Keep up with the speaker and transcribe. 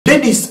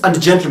Ladies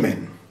and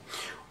gentlemen,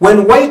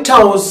 when White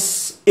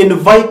House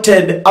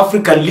invited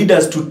African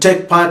leaders to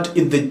take part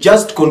in the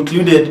just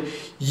concluded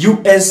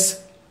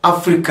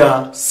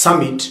US-Africa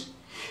summit,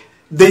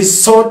 they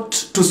sought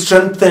to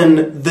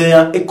strengthen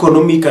their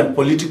economic and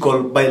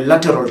political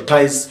bilateral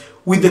ties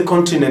with the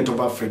continent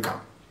of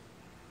Africa.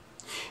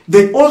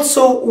 They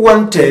also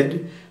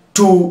wanted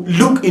to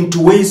look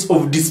into ways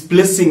of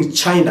displacing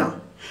China,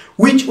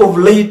 which of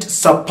late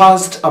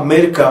surpassed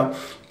America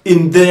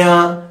in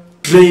their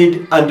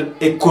trade and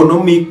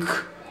economic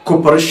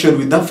cooperation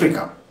with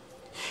Africa.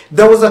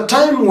 There was a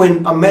time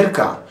when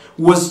America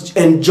was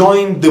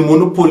enjoying the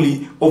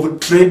monopoly of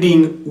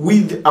trading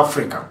with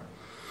Africa.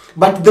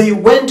 But they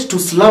went to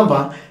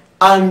slumber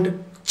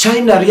and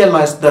China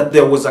realized that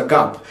there was a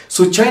gap.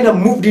 So China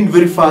moved in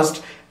very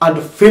fast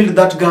and filled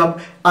that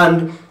gap,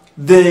 and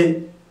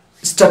the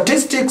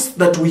statistics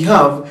that we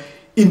have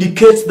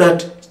indicates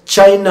that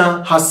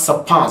China has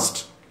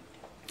surpassed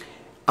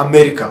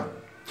America.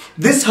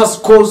 This has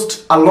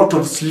caused a lot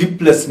of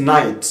sleepless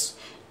nights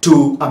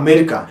to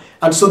America,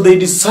 and so they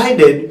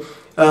decided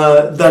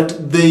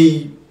that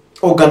they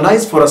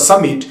organized for a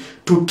summit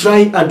to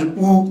try and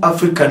woo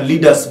African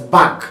leaders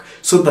back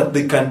so that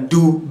they can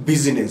do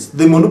business.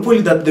 The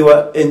monopoly that they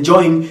were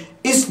enjoying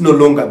is no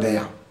longer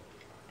there.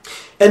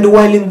 And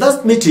while in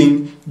that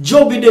meeting,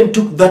 Joe Biden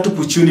took that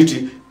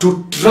opportunity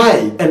to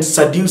try and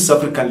seduce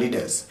African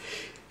leaders.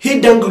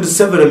 He dangled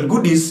several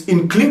goodies,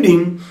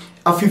 including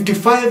a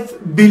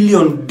 $55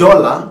 billion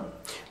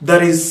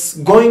that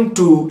is going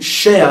to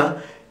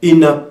share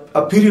in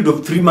a period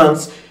of 3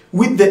 months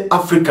with the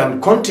African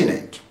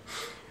continent.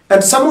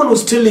 And someone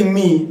was telling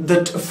me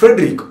that,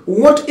 Frederick,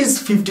 what is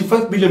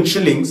 55 billion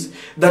shillings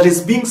that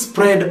is being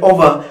spread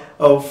over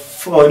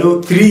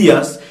 3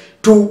 years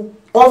to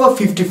over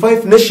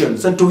 55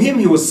 nations? And to him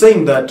he was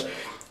saying that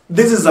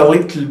this is a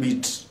little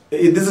bit,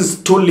 this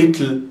is too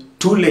little,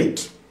 too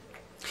late.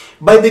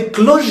 By the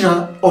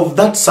closure of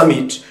that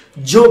summit,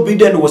 Joe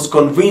Biden was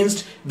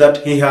convinced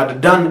that he had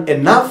done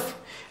enough,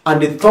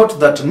 and he thought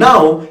that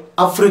now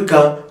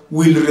Africa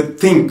will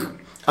rethink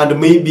and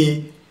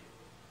maybe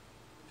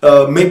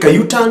make a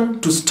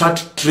U-turn to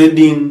start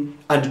trading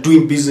and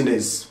doing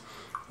business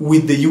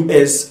with the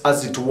US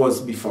as it was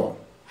before.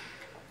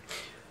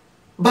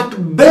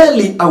 But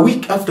barely a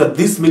week after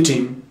this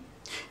meeting,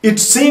 it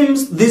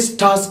seems this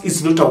task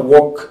is not a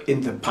walk in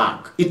the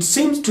park. It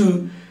seems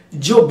to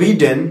Joe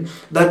Biden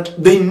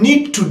that they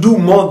need to do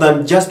more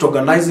than just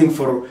organizing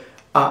for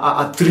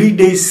a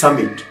 3-day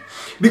summit.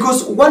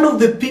 Because one of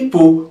the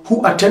people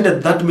who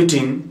attended that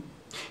meeting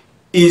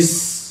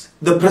is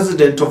the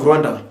president of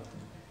Rwanda,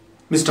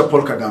 Mr.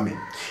 Paul Kagame.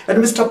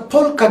 And Mr.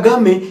 Paul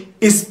Kagame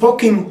is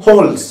poking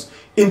holes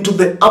into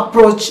the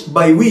approach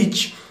by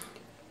which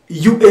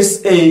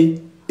USA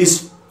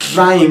is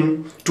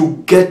trying to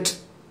get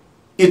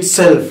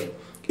itself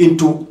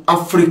into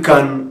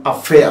African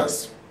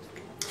affairs.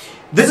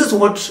 This is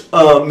what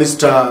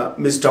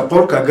Mr.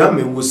 Paul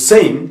Kagame was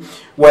saying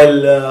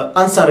while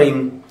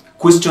answering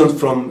questions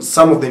from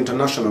some of the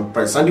international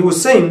press. And he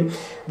was saying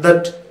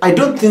that I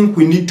don't think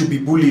we need to be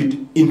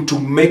bullied into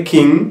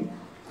making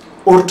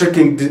or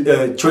taking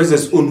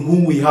choices on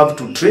who we have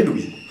to trade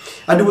with.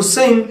 And he was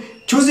saying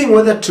choosing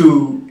whether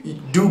to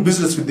do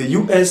business with the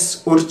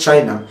US or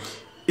China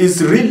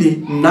is really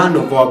none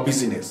of our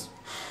business.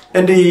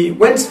 And he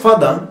went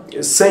further,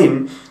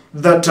 saying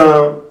that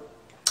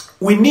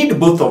we need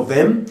both of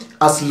them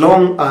as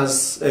long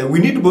as we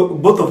need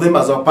both of them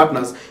as our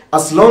partners,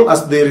 as long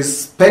as they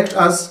respect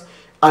us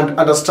and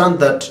understand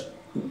that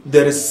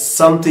there is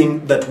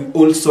something that we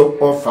also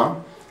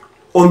offer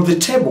on the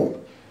table.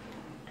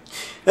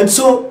 And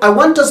so I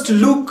want us to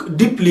look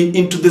deeply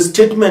into the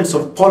statements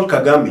of Paul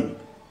Kagame,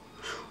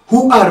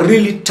 who are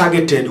really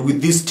targeted with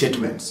these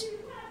statements.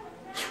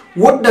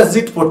 What does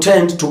it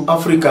portend to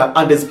Africa,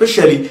 and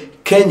especially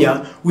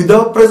Kenya, with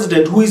our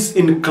president who is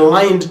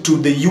inclined to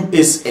the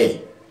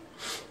USA?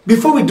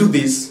 Before we do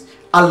this,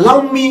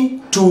 allow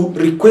me to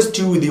request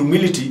you with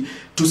humility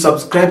to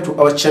subscribe to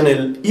our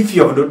channel if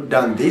you have not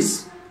done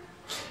this.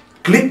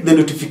 Click the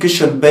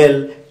notification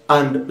bell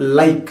and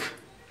like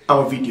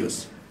our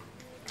videos.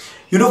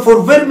 You know,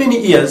 for very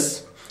many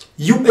years,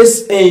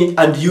 USA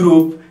and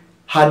Europe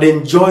had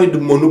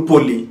enjoyed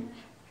monopoly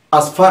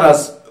as far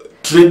as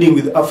trading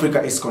with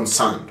Africa is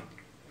concerned.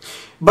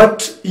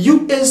 But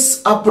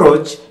US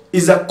approach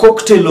is a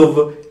cocktail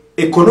of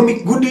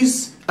economic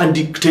goodies and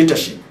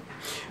dictatorship,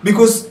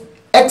 because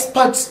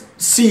experts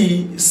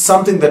see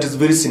something that is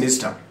very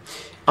sinister.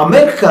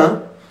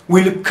 America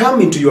will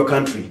come into your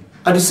country,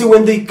 and you see,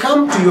 when they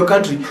come to your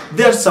country,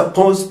 they are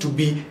supposed to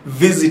be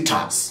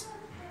visitors.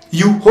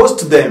 You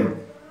host them,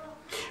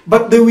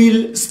 but they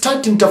will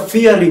start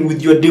interfering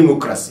with your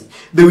democracy.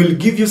 They will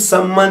give you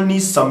some money,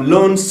 some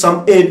loans,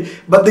 some aid,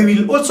 but they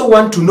will also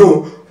want to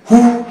know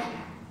who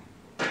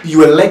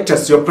you elect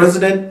as your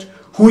president,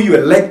 who you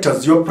elect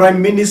as your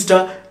prime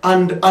minister,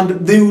 and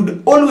they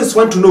would always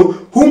want to know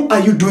whom are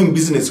you doing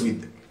business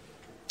with.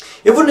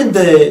 Even in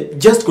the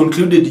just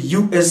concluded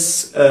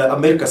US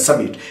America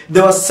summit,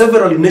 there were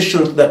several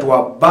nations that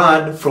were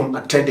barred from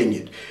attending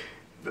it.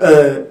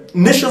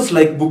 Nations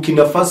like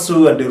Burkina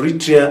Faso and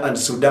Eritrea and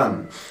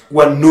Sudan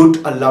were not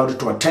allowed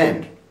to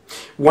attend.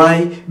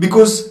 Why?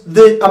 Because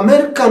the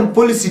American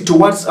policy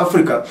towards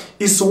Africa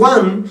is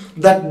one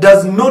that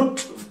does not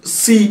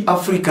see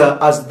Africa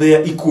as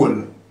their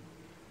equal.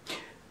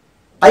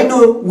 I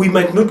know we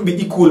might not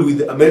be equal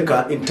with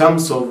America in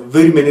terms of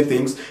very many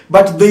things,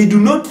 but they do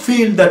not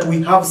feel that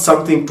we have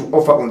something to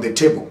offer on the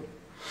table.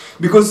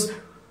 Because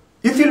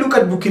if you look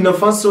at Burkina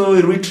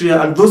Faso,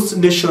 Eritrea, and those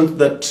nations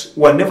that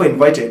were never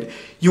invited,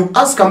 you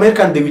ask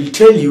America and they will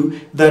tell you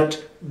that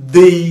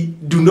they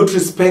do not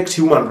respect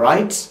human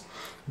rights,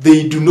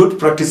 they do not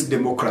practice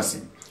democracy.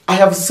 I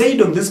have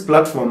said on this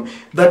platform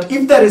that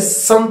if there is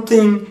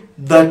something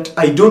that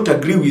I don't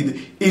agree with,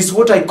 is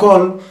what I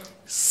call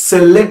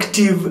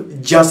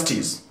selective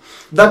justice.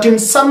 That in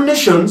some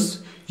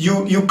nations,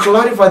 you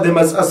clarify them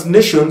as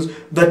nations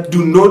that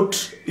do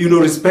not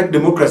respect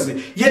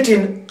democracy. Yet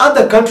in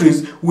other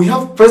countries, we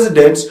have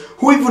presidents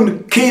who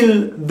even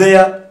kill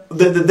their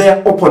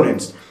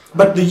opponents.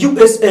 But the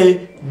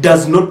USA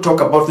does not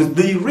talk about this.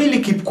 They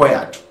really keep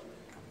quiet.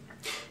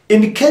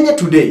 In Kenya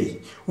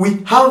today,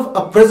 we have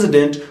a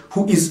president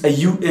who is a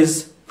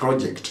US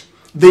project.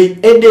 They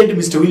aided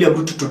Mr. William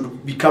Ruto to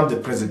become the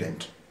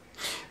president.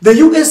 The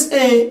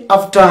USA,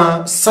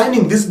 after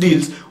signing these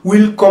deals,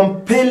 will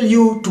compel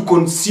you to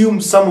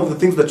consume some of the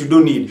things that you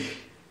don't need.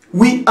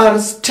 We are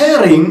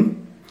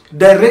staring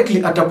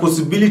directly at a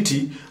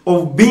possibility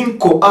of being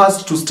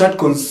coerced to start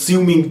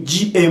consuming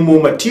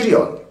GMO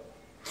material.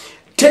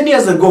 10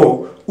 years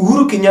ago,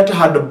 Uhuru Kenyatta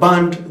had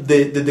banned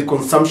the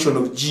consumption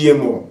of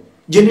GMO,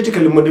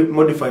 genetically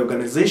modified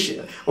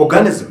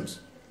organisms.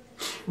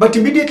 But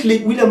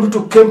immediately William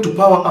Ruto came to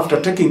power after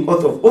taking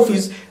oath of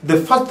office.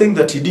 The first thing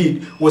that he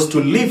did was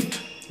to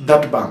lift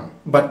that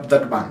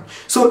ban.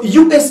 So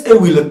USA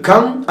will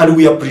come, and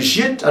we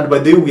appreciate, and by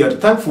the way we are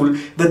thankful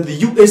that the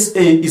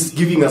USA is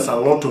giving us a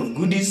lot of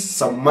goodies,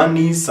 some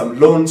money, some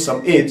loans,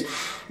 some aid.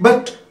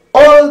 But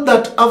all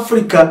that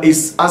Africa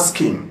is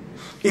asking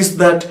is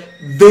that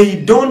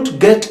they don't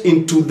get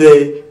into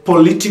the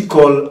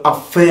political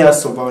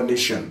affairs of our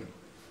nation.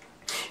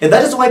 And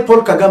that is why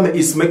Paul Kagame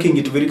is making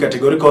it very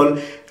categorical: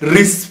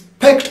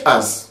 respect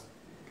us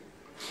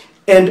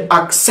and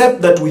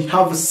accept that we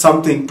have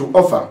something to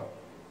offer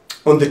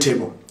on the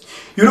table.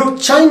 You know,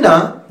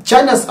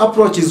 China's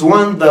approach is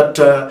one that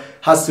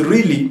has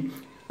really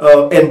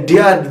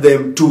endeared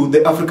them to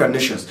the African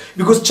nations.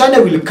 Because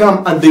China will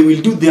come and they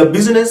will do their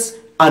business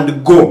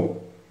and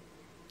go.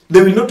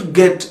 They will not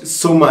get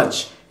so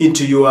much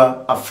into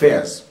your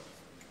affairs.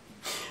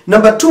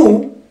 Number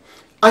two,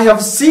 I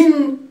have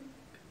seen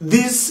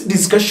this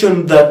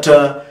discussion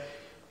that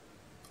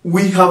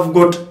we have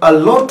got a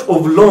lot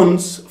of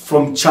loans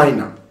from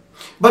China.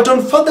 But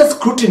on further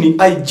scrutiny,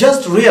 I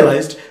just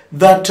realized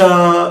that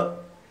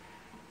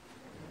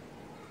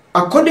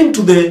according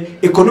to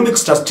the economic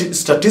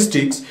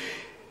statistics,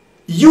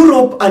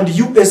 Europe and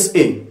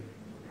USA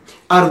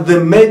are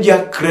the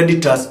major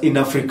creditors in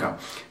Africa.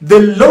 The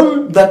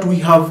loan that we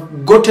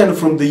have gotten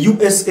from the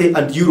USA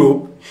and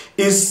Europe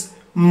is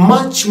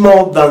much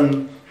more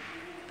than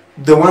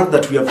the one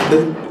that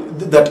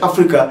that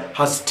Africa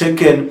has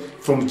taken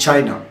from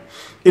China.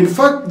 In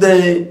fact,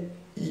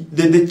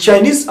 the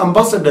Chinese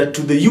ambassador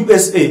to the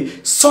USA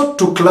sought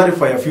to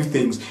clarify a few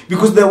things,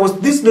 because there was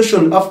this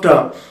notion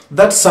after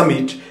that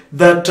summit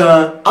that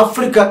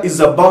Africa is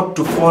about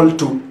to fall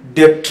to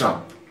debt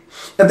trap.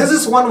 And this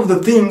is one of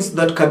the things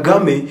that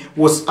Kagame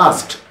was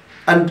asked,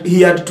 and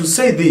he had to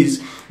say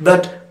this,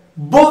 that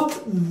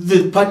both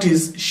the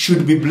parties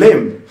should be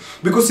blamed,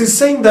 because he's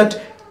saying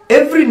that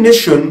every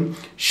nation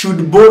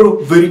should borrow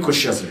very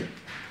cautiously.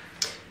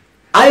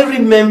 I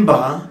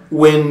remember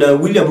when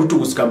William Ruto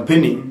was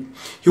campaigning,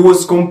 he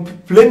was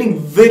complaining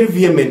very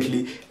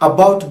vehemently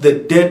about the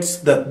debts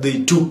that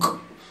they took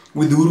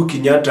with Uhuru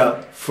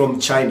Kenyatta from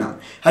China.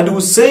 And he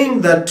was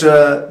saying that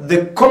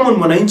the common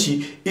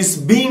mwananchi is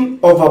being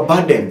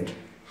overburdened.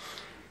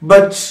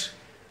 But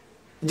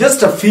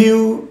just a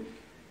few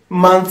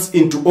months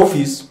into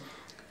office,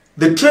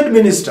 the Trade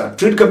Minister,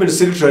 Trade Cabinet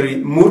Secretary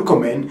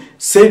Murkomen,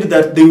 said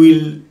that they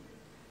will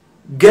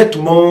get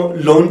more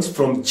loans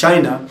from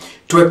China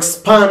to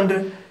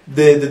expand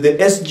the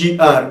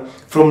SGR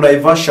from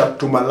Naivasha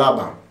to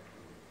Malaba.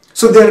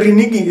 So they are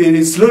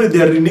reneging, slowly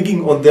they are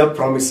reneging on their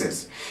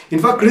promises. In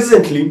fact,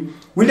 recently,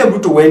 William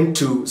Ruto went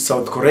to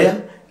South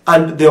Korea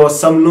and there were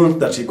some loans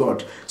that he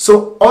got.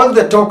 So all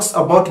the talks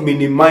about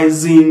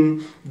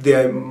minimizing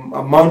the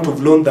amount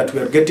of loan that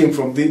we are getting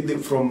from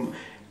from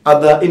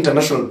other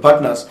international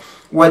partners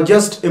were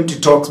just empty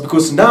talks,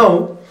 because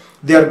now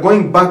they are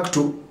going back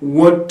to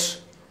what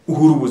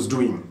Uhuru was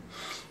doing.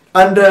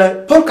 And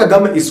Paul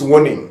Kagame is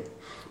warning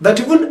that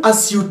even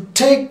as you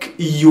take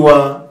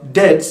your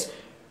debts,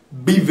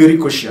 be very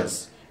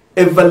cautious.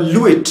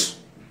 Evaluate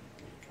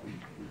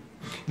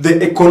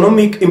the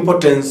economic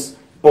importance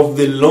of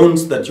the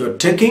loans that you are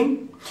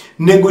taking.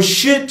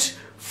 Negotiate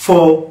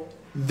for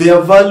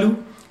their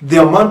value,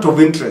 the amount of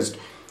interest.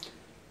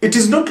 It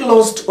is not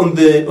lost on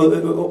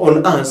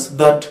on us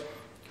that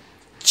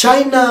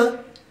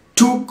China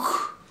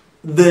took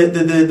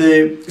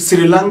the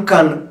Sri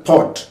Lankan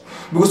port,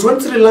 because when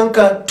Sri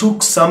Lanka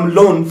took some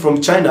loan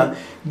from China,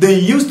 they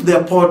used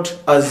their port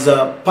as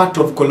a part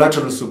of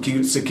collateral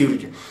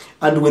security,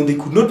 and when they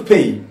could not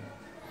pay,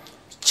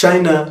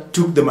 China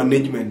took the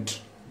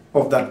management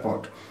of that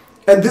port.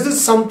 And this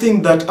is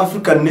something that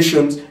African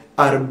nations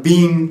are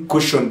being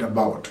cautioned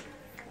about.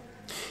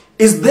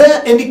 Is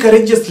there any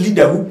courageous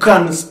leader who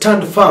can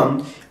stand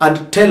firm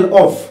and tell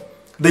off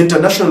the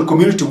international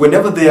community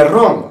whenever they are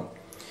wrong?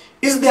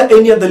 Is there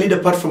any other leader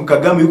apart from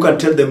Kagame who can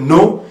tell them,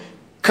 no,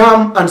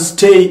 come and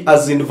stay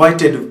as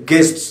invited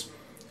guests,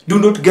 do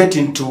not get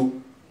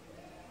into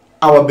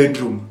our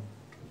bedroom?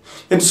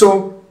 And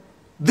so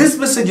this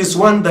message is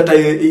one that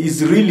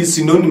is really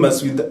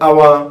synonymous with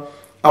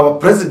our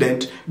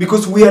president,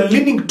 because we are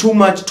leaning too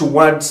much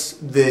towards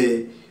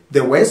the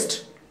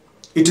West.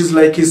 It is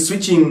like he's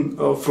switching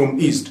from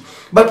East.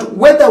 But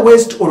whether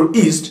West or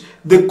East,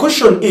 the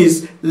caution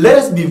is, let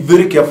us be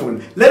very careful.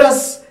 Let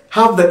us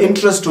have the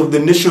interest of the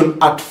nation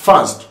at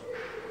first.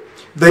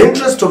 The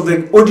interest of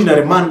the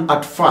ordinary man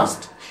at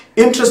first.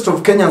 Interest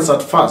of Kenyans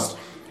at first.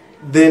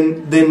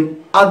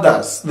 Then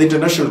others, the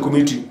international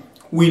community,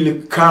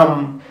 will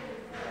come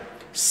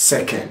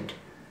second.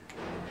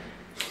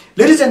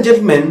 Ladies and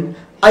gentlemen,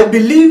 I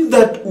believe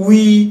that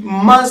we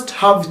must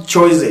have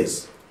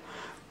choices.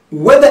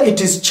 Whether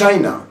it is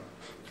China,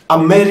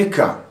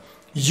 America,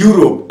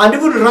 Europe, and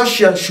even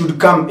Russia should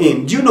come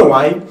in. Do you know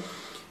why?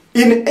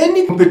 In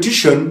any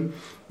competition,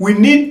 we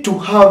need to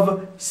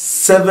have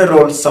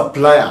several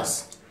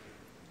suppliers.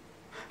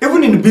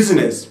 Even in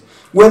business,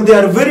 when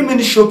there are very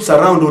many shops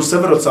around or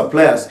several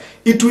suppliers,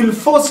 it will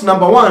force,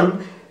 number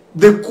one,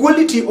 the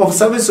quality of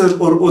services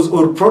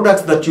or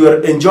products that you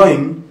are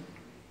enjoying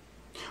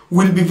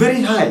will be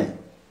very high.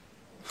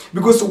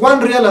 Because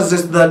one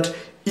realizes that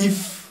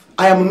if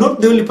I am not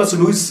the only person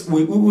who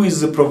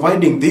is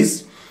providing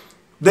this,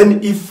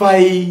 then if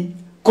I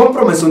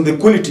compromise on the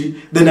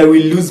quality, then I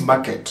will lose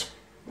market.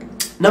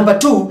 Number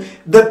two,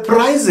 the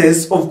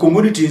prices of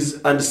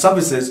commodities and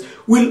services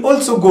will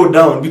also go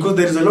down because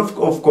there is a lot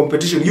of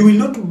competition. You will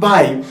not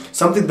buy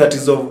something that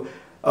is of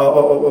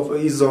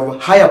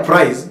higher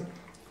price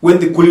when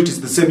the quality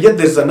is the same. Yet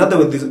there is another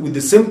with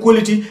the same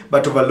quality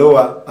but of a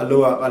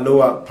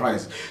lower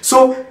price.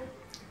 So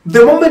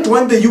the moment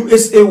when the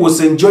USA was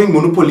enjoying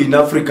monopoly in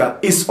Africa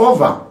is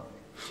over.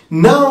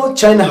 Now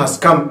China has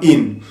come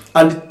in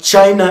and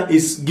China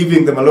is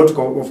giving them a lot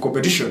of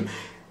competition.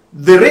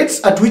 The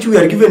rates at which we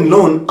are given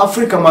loan,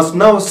 Africa must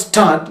now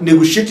start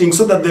negotiating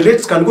so that the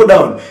rates can go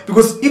down.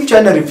 Because if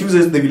China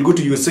refuses, they will go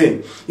to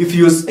USA. If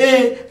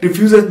USA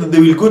refuses, they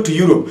will go to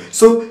Europe.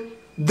 So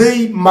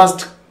they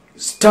must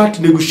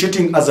start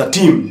negotiating as a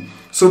team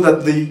so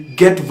that they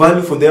get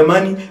value for their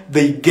money,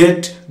 they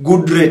get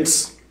good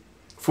rates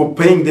for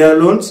paying their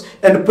loans.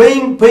 And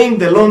paying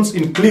the loans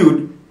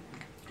include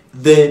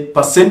the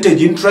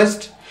percentage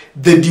interest,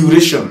 the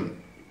duration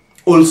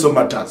also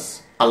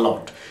matters a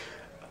lot.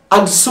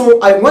 And so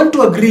I want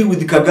to agree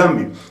with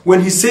Kagame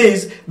when he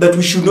says that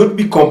we should not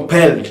be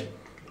compelled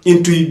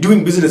into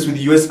doing business with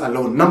the US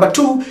alone. Number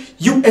two,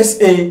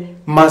 USA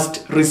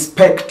must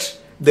respect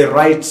the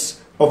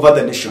rights of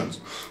other nations.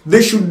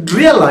 They should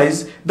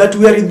realize that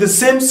we are in the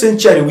same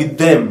century with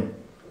them.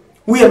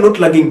 We are not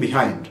lagging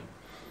behind.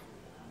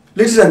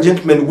 Ladies and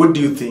gentlemen, what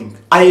do you think?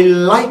 I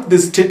like the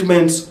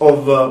statements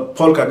of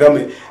Paul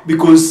Kagame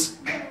because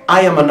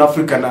I am an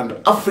African and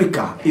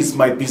Africa is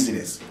my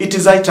business. It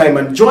is high time,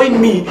 and join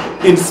me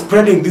in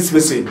spreading this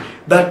message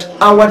that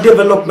our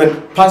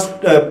development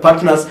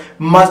partners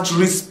must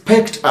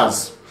respect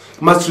us,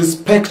 must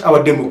respect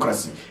our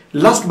democracy.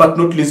 Last but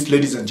not least,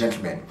 ladies and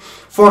gentlemen,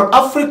 for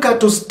Africa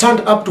to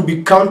stand up to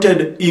be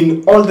counted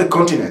in all the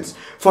continents,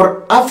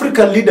 for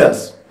African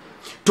leaders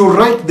to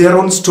write their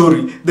own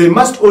story, they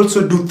must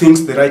also do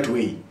things the right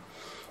way.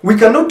 We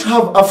cannot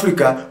have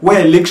Africa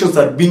where elections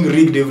are being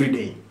rigged every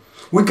day.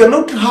 We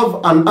cannot have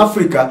an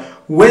Africa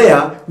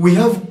where we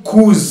have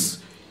coups.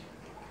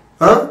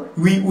 We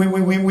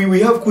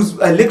have coups.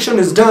 Election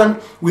is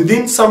done,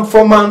 within some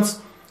 4 months,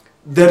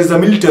 there is a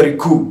military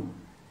coup.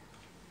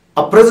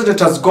 A president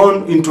has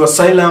gone into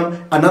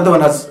asylum, another one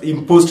has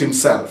imposed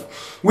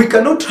himself. We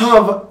cannot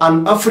have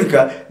an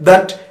Africa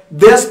that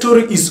their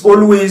story is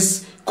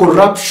always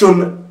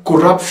corruption,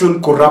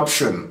 corruption,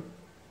 corruption.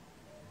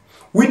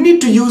 We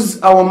need to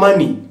use our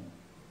money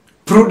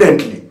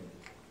prudently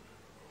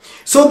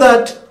so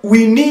that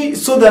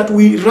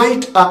we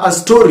write a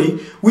story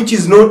which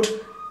is not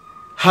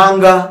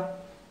hunger,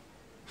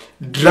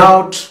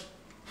 drought,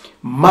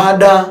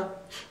 murder,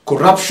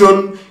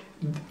 corruption.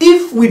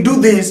 If we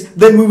do this,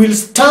 then we will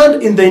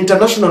stand in the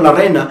international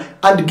arena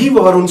and give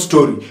our own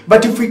story.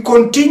 But if we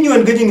continue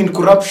engaging in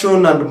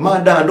corruption and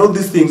murder and all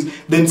these things,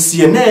 then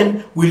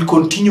CNN will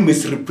continue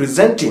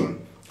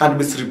misrepresenting and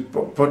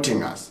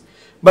misreporting us.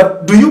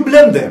 But do you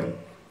blame them?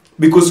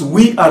 Because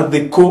we are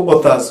the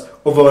co-authors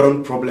of our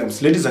own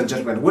problems. Ladies and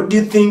gentlemen, what do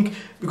you think?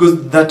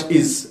 because that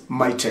is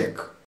my take.